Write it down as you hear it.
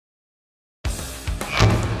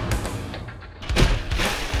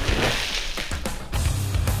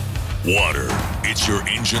Water, it's your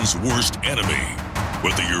engine's worst enemy.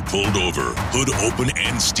 Whether you're pulled over, hood open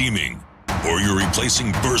and steaming, or you're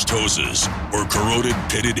replacing burst hoses or corroded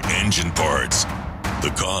pitted engine parts,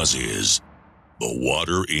 the cause is the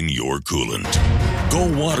water in your coolant. Go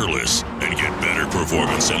waterless and get better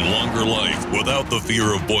performance and longer life without the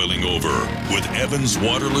fear of boiling over with Evans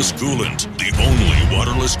Waterless Coolant, the only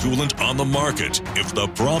waterless coolant on the market. If the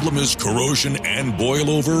problem is corrosion and boil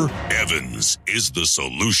over, Evans is the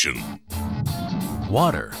solution.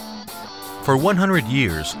 Water. For 100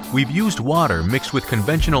 years, we've used water mixed with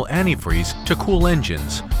conventional antifreeze to cool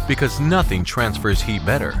engines because nothing transfers heat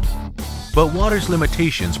better. But water's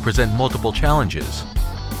limitations present multiple challenges.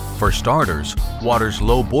 For starters, water's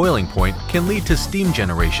low boiling point can lead to steam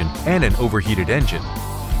generation and an overheated engine,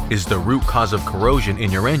 is the root cause of corrosion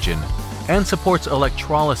in your engine, and supports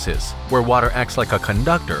electrolysis, where water acts like a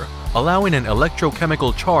conductor, allowing an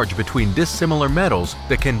electrochemical charge between dissimilar metals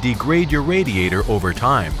that can degrade your radiator over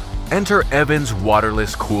time. Enter Evans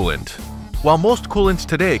Waterless Coolant. While most coolants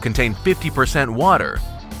today contain 50% water,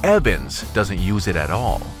 Evans doesn't use it at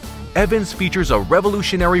all. Evans features a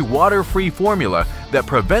revolutionary water-free formula that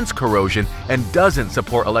prevents corrosion and doesn't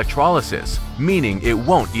support electrolysis, meaning it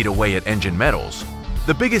won't eat away at engine metals.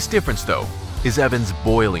 The biggest difference, though, is Evans'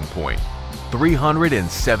 boiling point,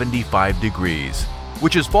 375 degrees,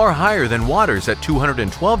 which is far higher than water's at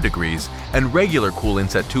 212 degrees and regular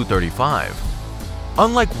coolants at 235.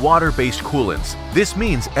 Unlike water-based coolants, this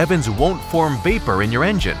means Evans won't form vapor in your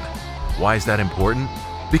engine. Why is that important?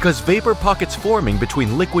 Because vapor pockets forming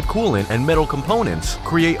between liquid coolant and metal components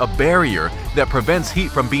create a barrier that prevents heat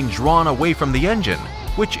from being drawn away from the engine,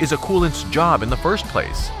 which is a coolant's job in the first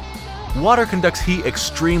place. Water conducts heat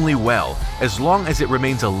extremely well as long as it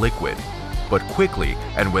remains a liquid. But quickly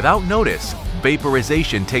and without notice,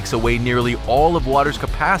 vaporization takes away nearly all of water's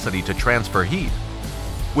capacity to transfer heat.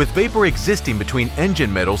 With vapor existing between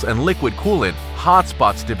engine metals and liquid coolant,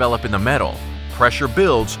 hotspots develop in the metal. Pressure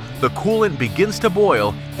builds, the coolant begins to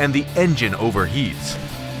boil, and the engine overheats.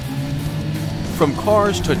 From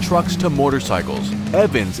cars to trucks to motorcycles,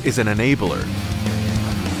 Evans is an enabler.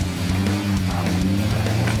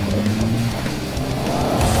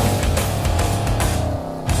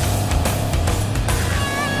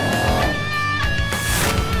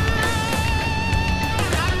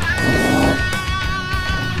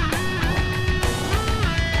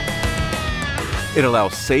 It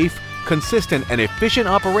allows safe, consistent, and efficient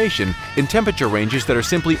operation in temperature ranges that are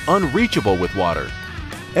simply unreachable with water.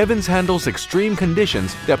 Evans handles extreme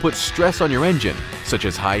conditions that put stress on your engine, such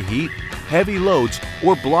as high heat, heavy loads,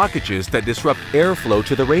 or blockages that disrupt airflow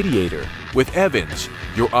to the radiator. With Evans,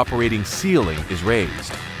 your operating ceiling is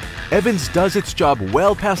raised. Evans does its job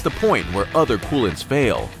well past the point where other coolants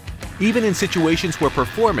fail. Even in situations where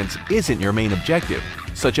performance isn't your main objective,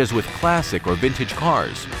 such as with classic or vintage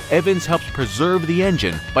cars, Evans helps preserve the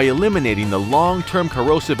engine by eliminating the long-term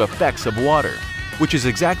corrosive effects of water, which is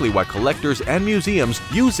exactly why collectors and museums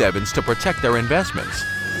use Evans to protect their investments.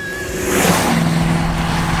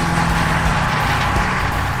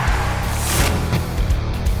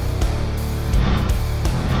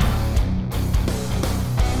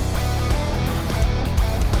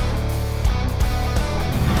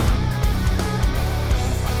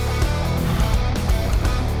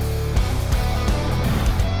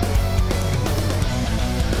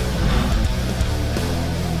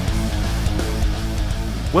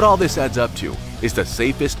 What all this adds up to is the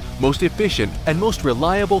safest, most efficient, and most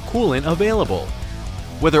reliable coolant available.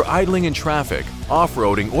 Whether idling in traffic,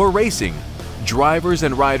 off-roading, or racing, drivers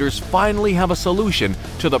and riders finally have a solution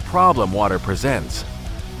to the problem water presents.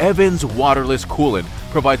 Evans Waterless Coolant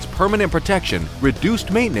provides permanent protection, reduced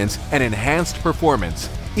maintenance, and enhanced performance,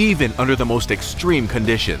 even under the most extreme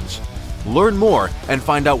conditions. Learn more and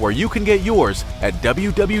find out where you can get yours at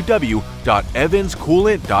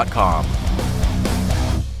www.evanscoolant.com.